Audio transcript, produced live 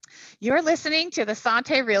You're listening to the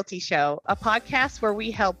SANTE Realty Show, a podcast where we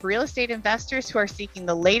help real estate investors who are seeking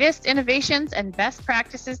the latest innovations and best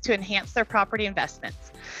practices to enhance their property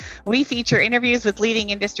investments. We feature interviews with leading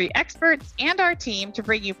industry experts and our team to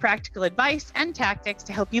bring you practical advice and tactics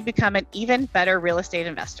to help you become an even better real estate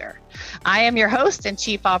investor. I am your host and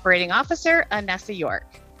Chief Operating Officer, Anessa York.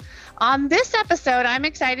 On this episode, I'm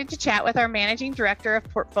excited to chat with our Managing Director of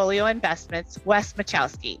Portfolio Investments, Wes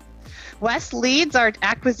Machowsky. Wes leads our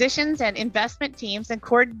acquisitions and investment teams and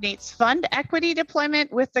coordinates fund equity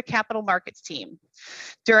deployment with the capital markets team.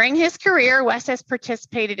 During his career, Wes has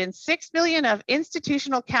participated in $6 billion of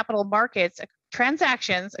institutional capital markets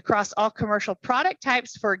transactions across all commercial product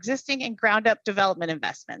types for existing and ground-up development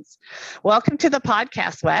investments. Welcome to the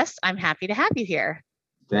podcast, Wes. I'm happy to have you here.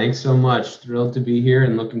 Thanks so much. Thrilled to be here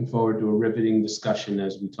and looking forward to a riveting discussion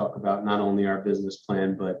as we talk about not only our business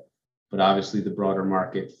plan, but obviously the broader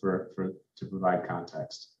market to provide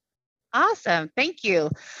context. Awesome. Thank you.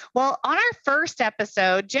 Well, on our first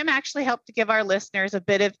episode, Jim actually helped to give our listeners a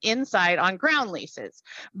bit of insight on ground leases.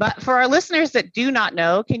 But for our listeners that do not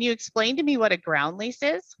know, can you explain to me what a ground lease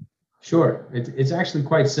is? Sure. It's actually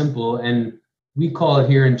quite simple, and we call it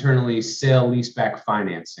here internally sale-leaseback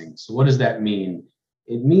financing. So what does that mean?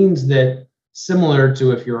 It means that similar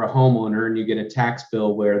to if you're a homeowner and you get a tax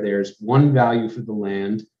bill where there's one value for the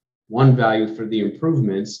land, one value for the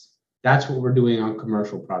improvements, that's what we're doing on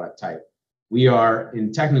commercial product type. We are,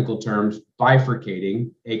 in technical terms,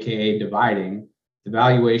 bifurcating, aka dividing, the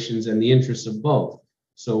valuations and the interests of both.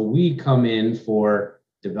 So we come in for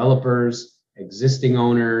developers, existing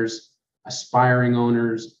owners, aspiring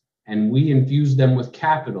owners, and we infuse them with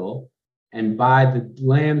capital and buy the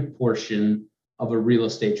land portion of a real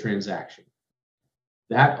estate transaction.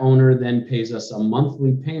 That owner then pays us a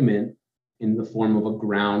monthly payment in the form of a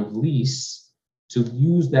ground lease to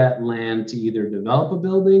use that land to either develop a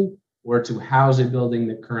building or to house a building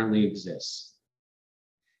that currently exists.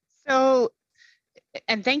 So,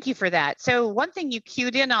 and thank you for that. So one thing you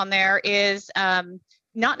cued in on there is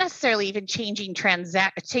not necessarily even changing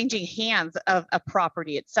hands of a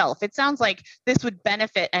property itself. It sounds like this would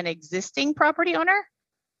benefit an existing property owner.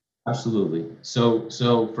 Absolutely. So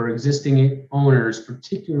for existing owners,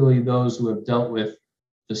 particularly those who have dealt with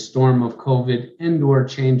the storm of COVID and or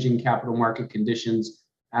changing capital market conditions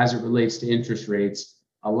as it relates to interest rates,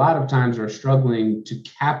 a lot of times are struggling to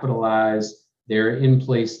capitalize their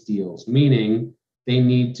in-place deals, meaning they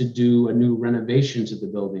need to do a new renovation to the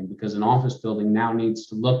building because an office building now needs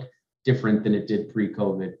to look different than it did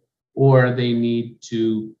pre-COVID, or they need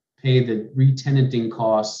to pay the re-tenanting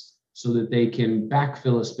costs so that they can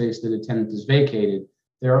backfill a space that a tenant has vacated.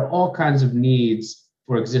 There are all kinds of needs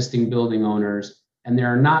for existing building owners, and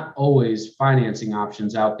there are not always financing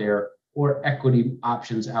options out there or equity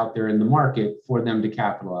options out there in the market for them to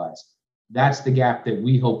capitalize. That's the gap that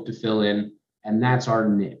we hope to fill in, and that's our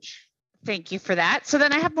niche. Thank you for that. So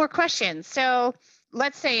then I have more questions. So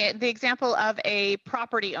let's say the example of a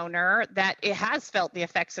property owner that it has felt the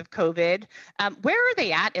effects of COVID. Where are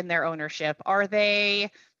they at in their ownership? Are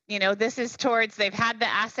they, this is towards they've had the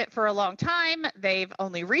asset for a long time, they've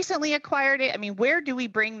only recently acquired it. I mean, where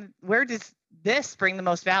does this bring the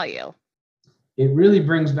most value? It really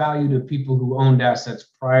brings value to people who owned assets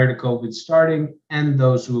prior to COVID starting and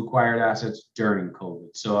those who acquired assets during COVID.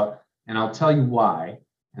 So, and I'll tell you why,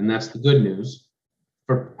 and that's the good news.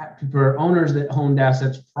 For owners that owned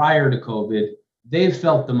assets prior to COVID, they've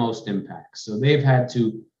felt the most impact. So they've had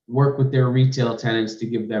to work with their retail tenants to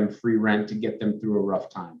give them free rent to get them through a rough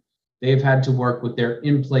time. They've had to work with their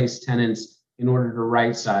in-place tenants in order to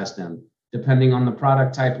right-size them. Depending on the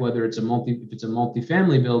product type, whether it's if it's a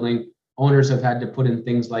multifamily building, owners have had to put in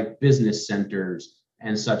things like business centers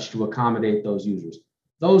and such to accommodate those users.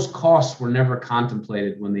 Those costs were never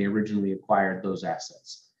contemplated when they originally acquired those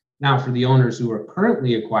assets. Now, for the owners who are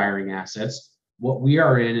currently acquiring assets, what we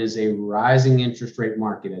are in is a rising interest rate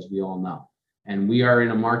market, as we all know. And we are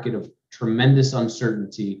in a market of tremendous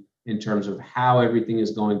uncertainty in terms of how everything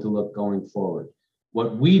is going to look going forward.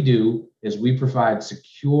 What we do is we provide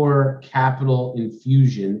secure capital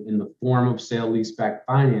infusion in the form of sale-leaseback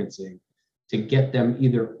financing to get them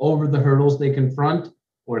either over the hurdles they confront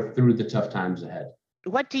or through the tough times ahead.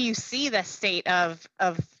 What do you see the state of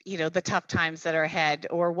the tough times that are ahead,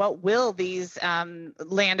 or what will these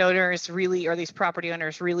landowners really, or these property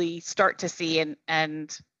owners really start to see,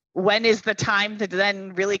 and when is the time to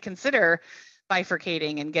then really consider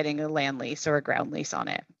bifurcating and getting a land lease or a ground lease on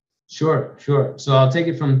it? Sure. So I'll take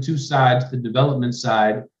it from two sides, the development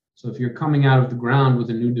side. So if you're coming out of the ground with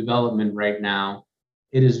a new development right now,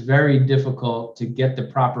 it is very difficult to get the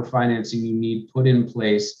proper financing you need put in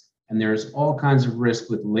place And there's all kinds of risk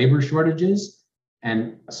with labor shortages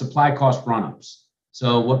and supply cost run-ups.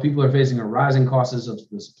 So what people are facing are rising costs of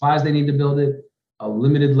the supplies they need to build it, a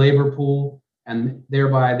limited labor pool, and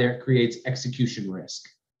thereby that creates execution risk.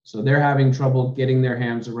 So they're having trouble getting their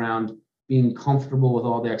hands around being comfortable with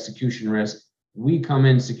all the execution risk. We come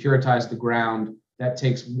in, securitize the ground. That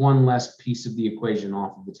takes one less piece of the equation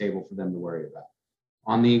off of the table for them to worry about.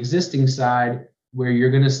 On the existing side, where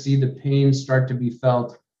you're going to see the pain start to be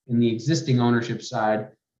felt in the existing ownership side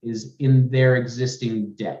is in their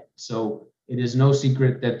existing debt. So it is no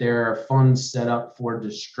secret that there are funds set up for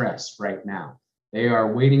distress right now. They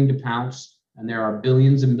are waiting to pounce, and there are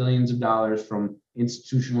billions and billions of dollars from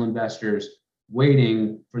institutional investors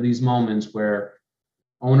waiting for these moments where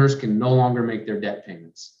owners can no longer make their debt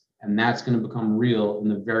payments. And that's going to become real in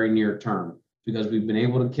the very near term because we've been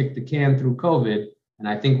able to kick the can through COVID. And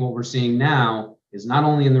I think what we're seeing now is not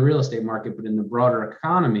only in the real estate market, but in the broader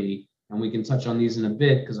economy. And we can touch on these in a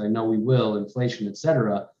bit because I know we will, inflation, et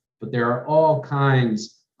cetera. But there are all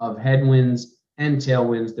kinds of headwinds and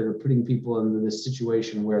tailwinds that are putting people into this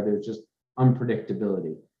situation where there's just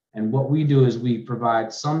unpredictability. And what we do is we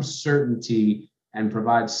provide some certainty and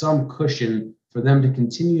provide some cushion for them to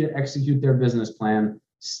continue to execute their business plan,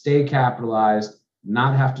 stay capitalized,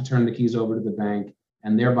 not have to turn the keys over to the bank,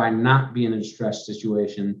 and thereby not be in a distressed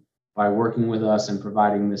situation by working with us and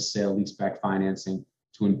providing this sale leaseback financing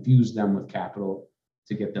to infuse them with capital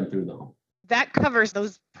to get them through the home. That covers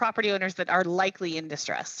those property owners that are likely in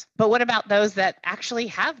distress. But what about those that actually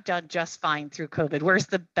have done just fine through COVID? Where's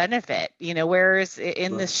the benefit? Where's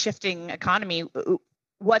in this shifting economy,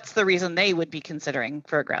 what's the reason they would be considering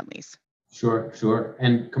for a ground lease? Sure.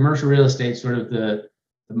 And commercial real estate, sort of the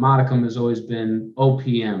modicum has always been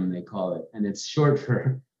OPM, they call it, and it's short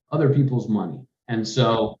for other people's money. And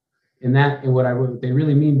so what they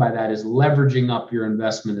really mean by that is leveraging up your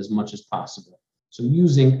investment as much as possible. So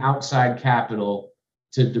using outside capital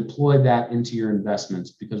to deploy that into your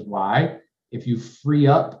investments, because why? If you free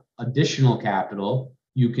up additional capital,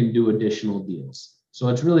 you can do additional deals. So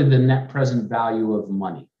it's really the net present value of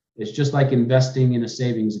money. It's just like investing in a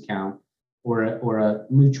savings account or a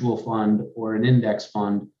mutual fund or an index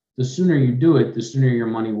fund. The sooner you do it, the sooner your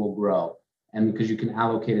money will grow, and because you can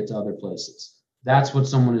allocate it to other places. That's what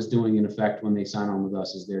someone is doing in effect when they sign on with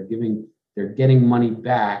us, is they're getting money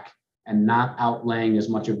back and not outlaying as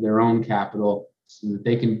much of their own capital so that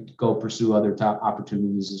they can go pursue other top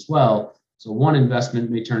opportunities as well. So one investment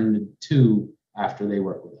may turn into two after they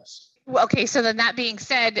work with us. Well, okay, so then that being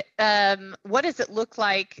said, what does it look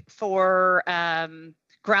like for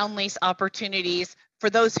ground lease opportunities for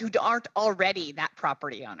those who aren't already that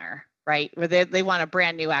property owner, right? Where they want a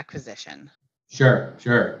brand new acquisition?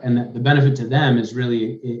 Sure. And the benefit to them is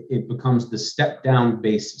really it becomes the step down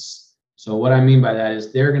basis. So what I mean by that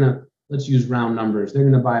is let's use round numbers. They're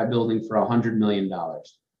going to buy a building for $100 million.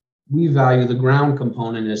 We value the ground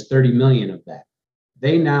component as 30 million of that.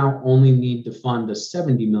 They now only need to fund a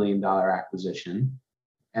 $70 million acquisition.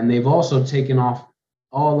 And they've also taken off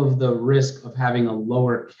all of the risk of having a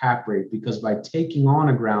lower cap rate, because by taking on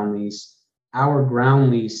a ground lease, our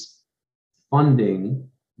ground lease funding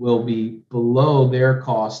will be below their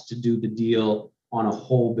cost to do the deal on a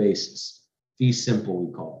whole basis. Fee simple,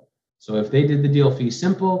 we call it. So if they did the deal fee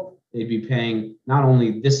simple, they'd be paying not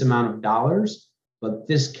only this amount of dollars, but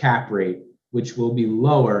this cap rate, which will be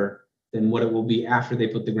lower than what it will be after they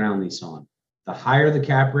put the ground lease on. The higher the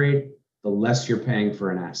cap rate, the less you're paying for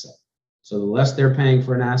an asset. So the less they're paying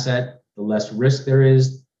for an asset, the less risk there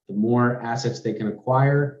is, the more assets they can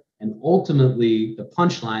acquire. And ultimately, the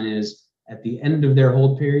punchline is at the end of their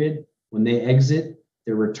hold period, when they exit,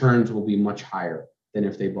 their returns will be much higher than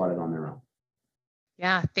if they bought it on their own.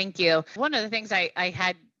 Yeah, thank you. One of the things I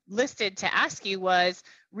had listed to ask you was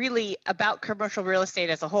really about commercial real estate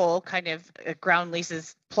as a whole, kind of ground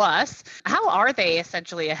leases plus. How are they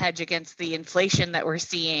essentially a hedge against the inflation that we're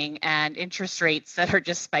seeing and interest rates that are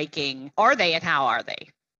just spiking? Are they, and how are they?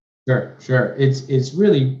 Sure. It's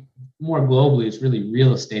really more globally, it's really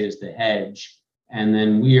real estate is the hedge. And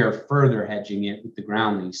then we are further hedging it with the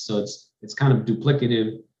ground lease. So it's kind of not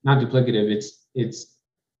duplicative.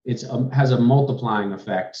 It has a multiplying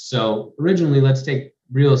effect. So originally, let's take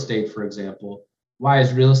real estate, for example. Why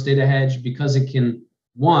is real estate a hedge? Because it can,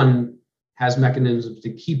 one, has mechanisms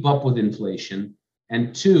to keep up with inflation,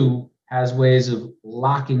 and two, has ways of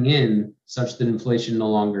locking in such that inflation no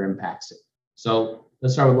longer impacts it. So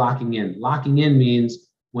let's start with locking in. Locking in means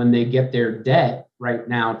when they get their debt right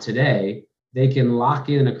now today, they can lock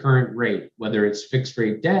in a current rate, whether it's fixed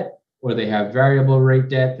rate debt or they have variable rate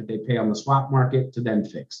debt that they pay on the swap market to then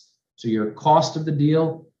fix. So your cost of the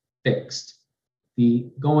deal, fixed.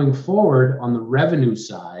 The going forward on the revenue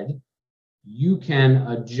side, you can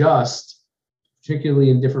adjust, particularly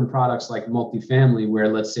in different products like multifamily, where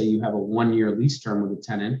let's say you have a 1-year lease term with a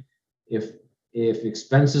tenant. If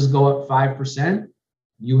expenses go up 5%,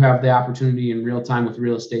 you have the opportunity in real time with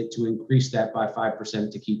real estate to increase that by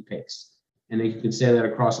 5% to keep pace. And you can say that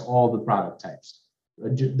across all the product types.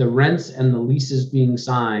 The rents and the leases being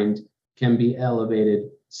signed can be elevated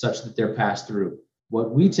such that they're passed through.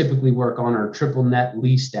 What we typically work on are triple net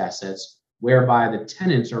leased assets, whereby the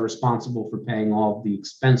tenants are responsible for paying all of the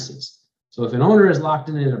expenses. So if an owner is locked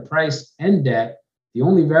in at a price and debt, the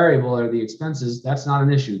only variable are the expenses. That's not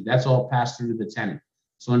an issue. That's all passed through to the tenant.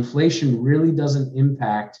 So inflation really doesn't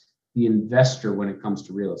impact the investor when it comes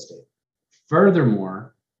to real estate.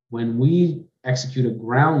 Furthermore, when we execute a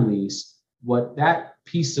ground lease, what that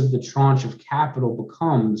piece of the tranche of capital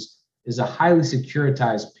becomes is a highly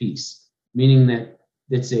securitized piece, meaning that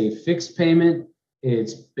it's a fixed payment,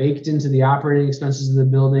 it's baked into the operating expenses of the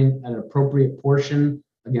building, an appropriate portion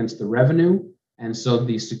against the revenue. And so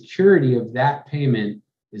the security of that payment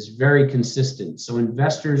is very consistent. So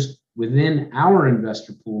investors within our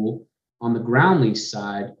investor pool on the ground lease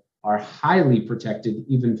side are highly protected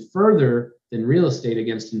even further than real estate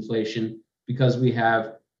against inflation, because we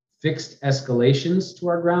have fixed escalations to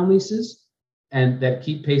our ground leases and that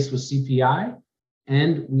keep pace with CPI.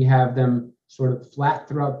 And we have them sort of flat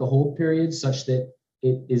throughout the hold period such that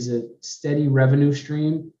it is a steady revenue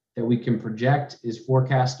stream that we can project, is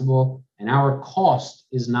forecastable, and our cost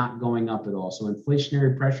is not going up at all. So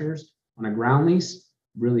inflationary pressures on a ground lease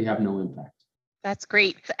really have no impact. That's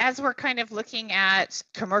great. As we're kind of looking at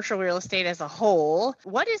commercial real estate as a whole,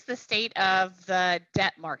 what is the state of the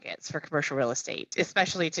debt markets for commercial real estate,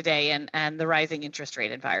 especially today and the rising interest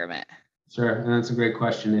rate environment? Sure, and that's a great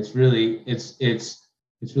question. It's really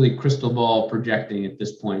crystal ball projecting at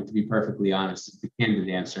this point, to be perfectly honest. It's the candid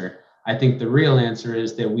answer. I think the real answer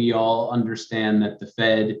is that we all understand that the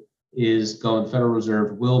Federal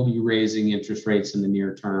Reserve will be raising interest rates in the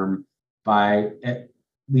near term by at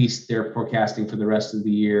least they're forecasting for the rest of the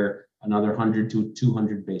year another 100 to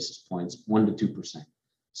 200 basis points, 1% to 2%.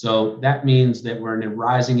 So that means that we're in a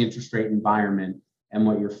rising interest rate environment. And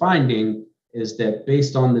what you're finding is that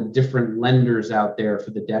based on the different lenders out there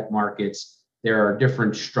for the debt markets, there are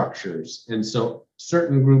different structures. And so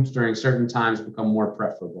certain groups during certain times become more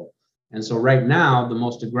preferable. And so right now, the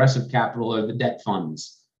most aggressive capital are the debt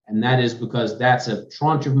funds. And that is because that's a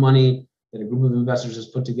tranche of money that a group of investors has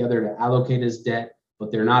put together to allocate as debt,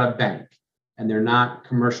 but they're not a bank, and they're not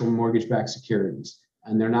commercial mortgage-backed securities,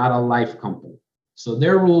 and they're not a life company. So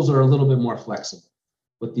their rules are a little bit more flexible.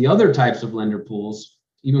 But the other types of lender pools,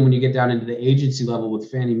 even when you get down into the agency level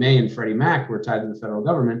with Fannie Mae and Freddie Mac, who are tied to the federal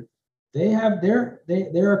government, they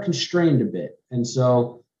are constrained a bit. And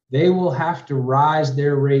so they will have to rise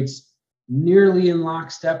their rates nearly in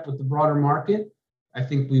lockstep with the broader market. I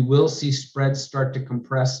think we will see spreads start to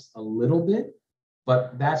compress a little bit,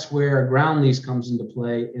 but that's where a ground lease comes into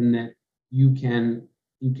play, in that you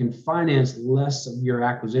can finance less of your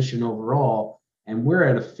acquisition overall, and we're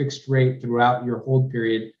at a fixed rate throughout your hold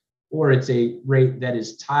period, or it's a rate that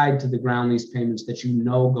is tied to the ground lease payments that you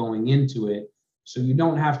know going into it, so you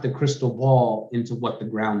don't have to crystal ball into what the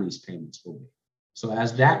ground lease payments will be. So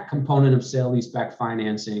as that component of sale leaseback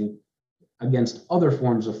financing against other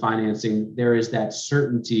forms of financing, there is that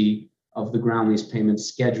certainty of the ground lease payment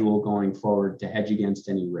schedule going forward to hedge against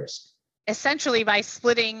any risk. Essentially, by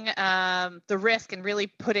splitting the risk and really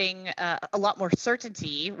putting a lot more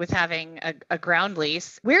certainty with having a ground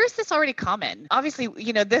lease. Where is this already common? Obviously,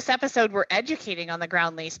 this episode we're educating on the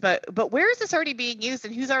ground lease, but where is this already being used,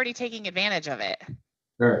 and who's already taking advantage of it?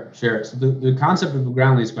 Sure. So the concept of a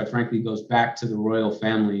ground lease, quite frankly, goes back to the royal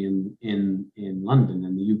family in London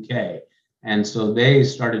in the UK. And so they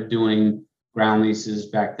started doing ground leases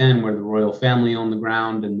back then, where the royal family owned the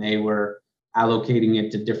ground and they were allocating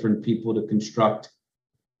it to different people to construct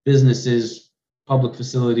businesses, public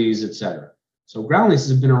facilities, etc. So ground leases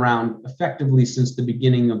have been around effectively since the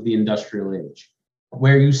beginning of the industrial age.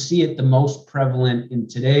 Where you see it the most prevalent in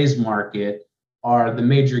today's market are the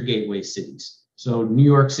major gateway cities. So New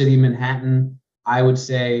York City, Manhattan, I would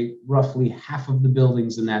say roughly half of the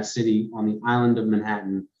buildings in that city on the island of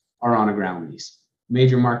Manhattan are on a ground lease.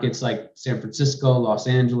 Major markets like San Francisco, Los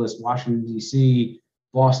Angeles, Washington, D.C.,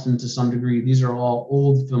 Boston to some degree, these are all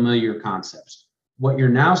old familiar concepts. What you're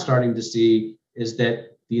now starting to see is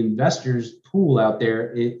that the investors pool out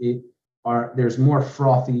there, there's more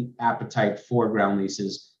frothy appetite for ground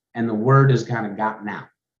leases, and the word has kind of gotten out.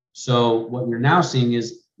 So what we're now seeing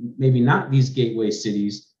is maybe not these gateway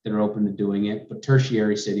cities that are open to doing it, but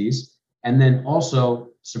tertiary cities. And then also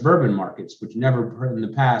suburban markets, which never in the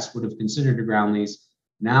past would have considered a ground lease.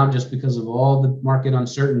 Now, just because of all the market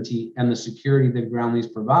uncertainty and the security that ground lease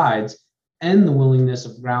provides, and the willingness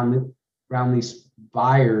of ground lease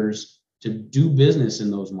buyers to do business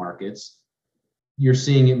in those markets, you're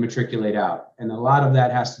seeing it matriculate out. And a lot of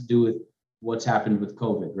that has to do with what's happened with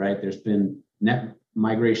COVID, right? There's been net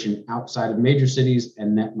migration outside of major cities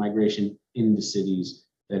and net migration into cities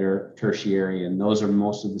that are tertiary. And those are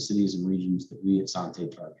most of the cities and regions that we at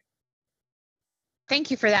SANTE target.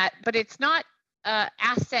 Thank you for that. But it's not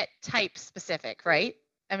asset type specific, right?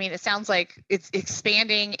 I mean, it sounds like it's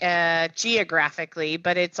expanding geographically,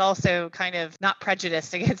 but it's also kind of not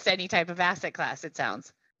prejudiced against any type of asset class, it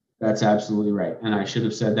sounds. That's absolutely right. And I should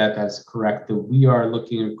have said that. That's correct. That we are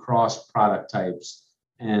looking across product types,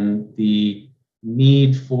 and the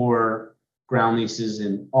need for ground leases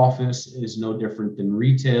in office is no different than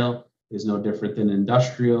retail, is no different than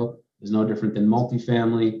industrial, is no different than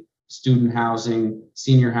multifamily, student housing,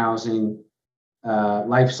 senior housing,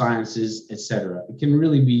 life sciences, et cetera. It can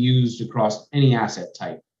really be used across any asset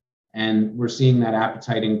type. And we're seeing that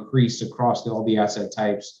appetite increase across all the asset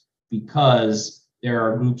types because there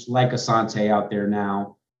are groups like SANTE out there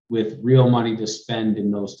now with real money to spend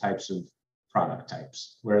in those types of product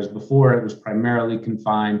types. Whereas before it was primarily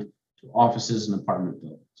confined to offices and apartment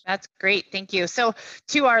buildings. That's great. Thank you. So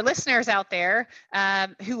to our listeners out there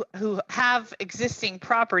who have existing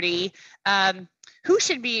property, who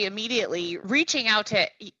should be immediately reaching out to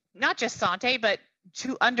not just SANTE, but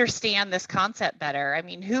to understand this concept better? I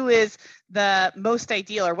mean, who is the most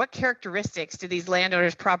ideal, or what characteristics do these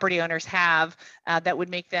landowners, property owners have that would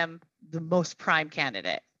make them the most prime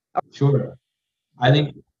candidate? Sure. I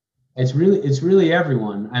think it's really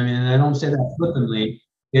everyone. I mean, I don't say that flippantly.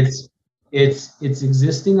 It's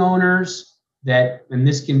existing owners that, and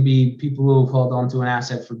this can be people who have held onto an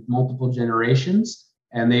asset for multiple generations,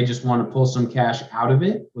 and they just want to pull some cash out of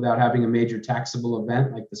it without having a major taxable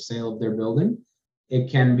event like the sale of their building. It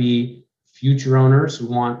can be future owners who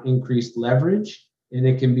want increased leverage, and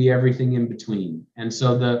it can be everything in between. And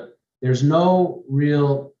so there's no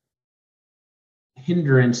real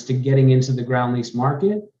hindrance to getting into the ground lease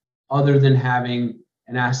market other than having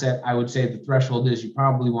an asset. I would say the threshold is you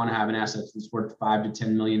probably want to have an asset that's worth $5 to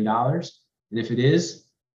 $10 million. And if it is,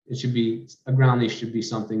 it should be a ground lease should be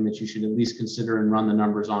something that you should at least consider and run the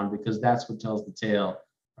numbers on, because that's what tells the tale,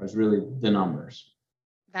 is really the numbers.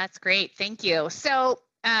 That's great. Thank you. So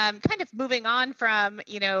kind of moving on from,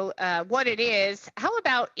 what it is, how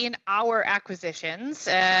about in our acquisitions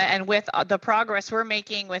and with the progress we're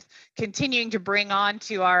making with continuing to bring on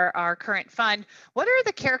to our current fund, what are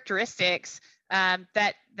the characteristics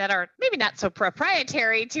that are maybe not so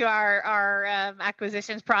proprietary to our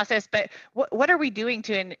acquisitions process, but what are we doing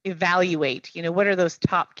to evaluate? What are those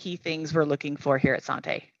top key things we're looking for here at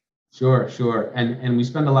SANTE? Sure. And we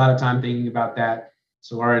spend a lot of time thinking about that.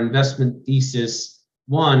 So our investment thesis,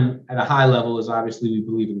 one, at a high level, is obviously we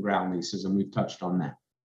believe in ground leases, and we've touched on that.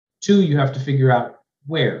 Two, you have to figure out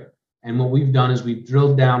where. And what we've done is we've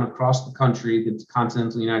drilled down across the country, the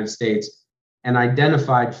continental United States, and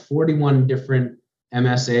identified 41 different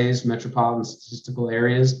MSAs, metropolitan statistical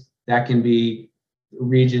areas, that can be a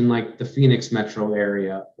region like the Phoenix metro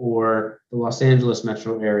area, or the Los Angeles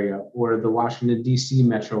metro area, or the Washington, D.C.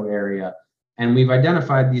 metro area. And we've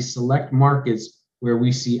identified these select markets where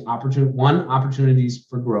we see opportunities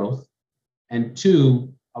for growth, and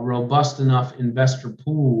two, a robust enough investor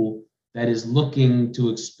pool that is looking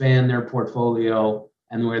to expand their portfolio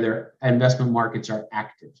and where their investment markets are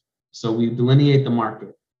active. So we delineate the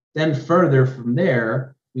market. Then further from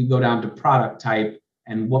there, we go down to product type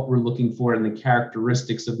and what we're looking for in the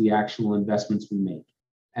characteristics of the actual investments we make.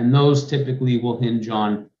 And those typically will hinge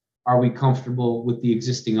on, are we comfortable with the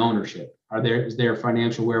existing ownership? Is their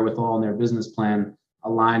financial wherewithal and their business plan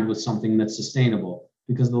aligned with something that's sustainable?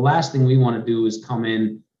 Because the last thing we want to do is come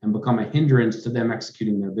in and become a hindrance to them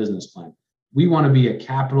executing their business plan. We want to be a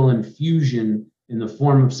capital infusion in the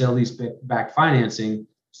form of sale-leaseback financing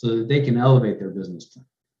so that they can elevate their business plan.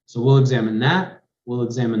 So we'll examine that. We'll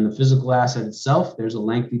examine the physical asset itself. There's a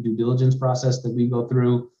lengthy due diligence process that we go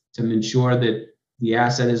through to ensure that the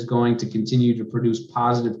asset is going to continue to produce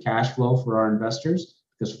positive cash flow for our investors,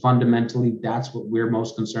 because fundamentally that's what we're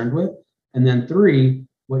most concerned with. And then three,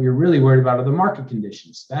 what you're really worried about are the market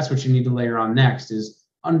conditions. That's what you need to layer on next, is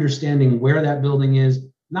understanding where that building is,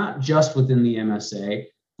 not just within the MSA,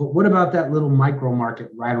 but what about that little micro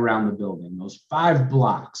market right around the building, those 5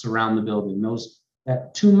 blocks around the building,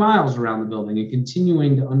 that 2 miles around the building, and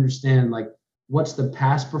continuing to understand what's the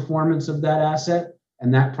past performance of that asset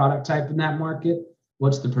and that product type in that market,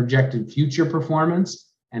 what's the projected future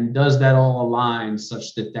performance, And does that all align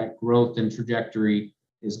such that that growth and trajectory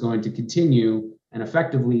is going to continue and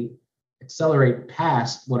effectively accelerate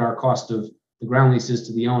past what our cost of the ground lease is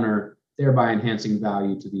to the owner, thereby enhancing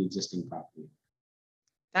value to the existing property?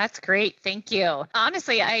 That's great. Thank you.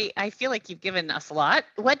 Honestly, I feel like you've given us a lot.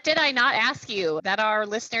 What did I not ask you that our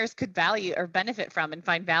listeners could value or benefit from and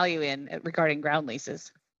find value in regarding ground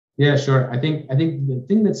leases? Yeah, sure. I think the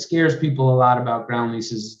thing that scares people a lot about ground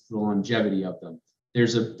leases is the longevity of them.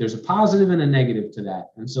 There's a positive and a negative to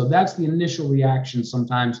that. And so that's the initial reaction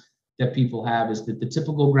sometimes that people have, is that the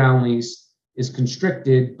typical ground lease is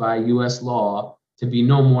constricted by US law to be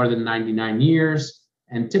no more than 99 years.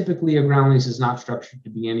 And typically a ground lease is not structured to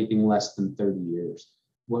be anything less than 30 years.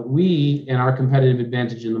 What we, in our competitive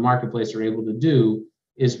advantage in the marketplace, are able to do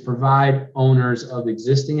is provide owners of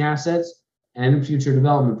existing assets and future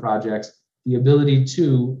development projects the ability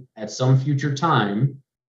to, at some future time,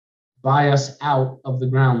 buy us out of the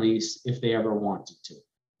ground lease if they ever wanted to.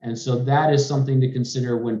 And so that is something to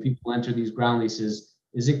consider when people enter these ground leases,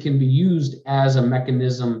 is it can be used as a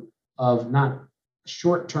mechanism of, not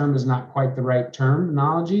short term is not quite the right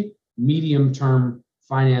terminology, medium term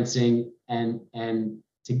financing, and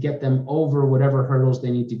to get them over whatever hurdles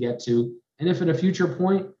they need to get to. And if at a future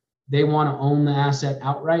point they want to own the asset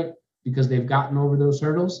outright because they've gotten over those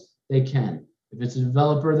hurdles, they can. If it's a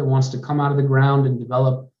developer that wants to come out of the ground and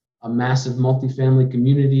develop a massive multifamily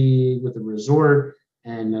community with a resort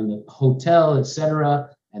and a hotel, et cetera,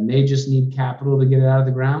 and they just need capital to get it out of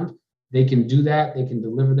the ground, they can do that. They can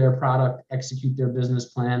deliver their product, execute their business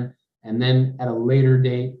plan, and then at a later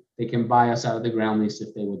date, they can buy us out of the ground lease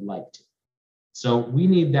if they would like to. So we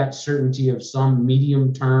need that certainty of some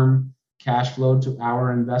medium-term cash flow to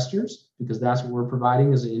our investors, because that's what we're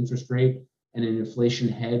providing as an interest rate and an inflation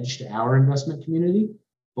hedge to our investment community.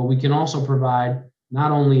 But we can also provide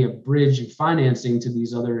not only a bridge of financing to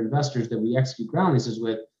these other investors that we execute ground leases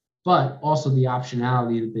with, but also the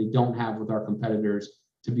optionality that they don't have with our competitors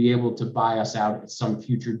to be able to buy us out at some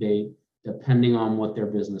future date, depending on what their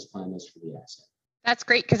business plan is for the asset. That's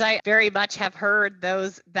great, because I very much have heard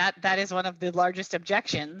that is one of the largest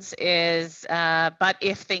objections is, but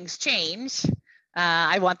if things change,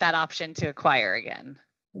 I want that option to acquire again.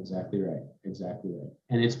 Exactly right. Exactly right.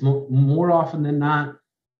 And it's more often than not,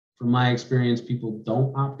 from my experience, people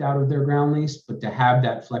don't opt out of their ground lease, but to have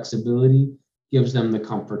that flexibility gives them the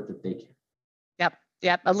comfort that they can.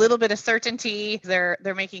 Yep. A little bit of certainty. They're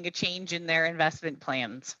making a change in their investment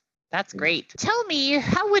plans. That's great. Tell me,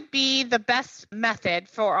 how would be the best method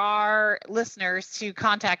for our listeners to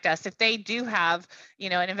contact us if they do have,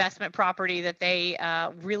 an investment property that they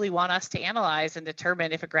really want us to analyze and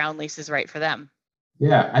determine if a ground lease is right for them?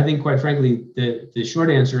 Yeah, I think quite frankly, the short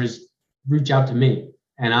answer is reach out to me,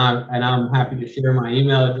 and I'm happy to share my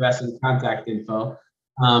email address and contact info.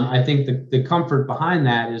 I think the comfort behind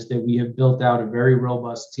that is that we have built out a very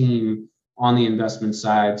robust team on the investment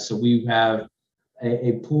side. So we have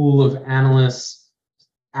a pool of analysts,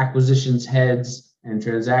 acquisitions heads, and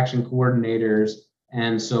transaction coordinators.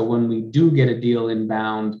 And so when we do get a deal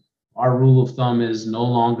inbound, our rule of thumb is no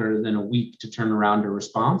longer than a week to turn around a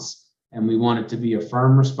response. And we want it to be a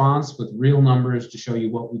firm response with real numbers to show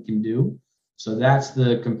you what we can do. So that's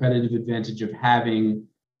the competitive advantage of having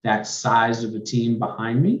that size of a team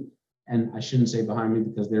behind me. And I shouldn't say behind me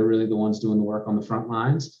because they're really the ones doing the work on the front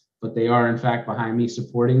lines, but they are in fact behind me,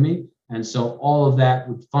 supporting me. And so all of that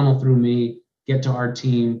would funnel through me, get to our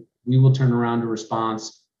team. We will turn around a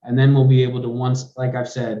response, and then we'll be able to, once, like I've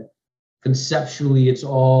said, conceptually, it's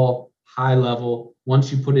all high level.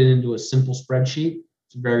 Once you put it into a simple spreadsheet,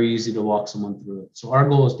 it's very easy to walk someone through it. So our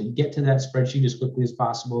goal is to get to that spreadsheet as quickly as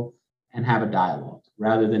possible and have a dialogue,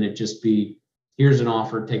 rather than it just be, here's an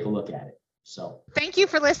offer, take a look at it. So thank you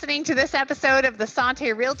for listening to this episode of the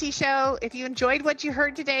SANTE Realty Show. If you enjoyed what you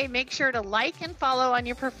heard today, make sure to like and follow on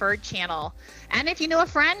your preferred channel. And if you know a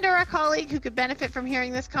friend or a colleague who could benefit from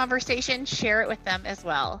hearing this conversation, share it with them as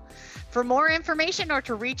well. For more information or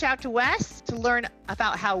to reach out to Wes to learn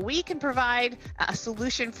about how we can provide a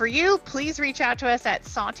solution for you, please reach out to us at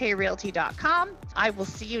santerealty.com. I will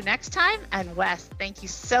see you next time. And Wes, thank you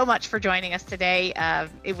so much for joining us today.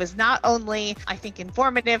 It was not only, I think,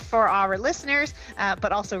 informative for our listeners,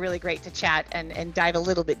 but also really great to chat and dive a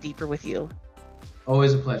little bit deeper with you.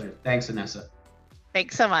 Always a pleasure. Thanks, Anessa.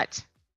 Thanks so much.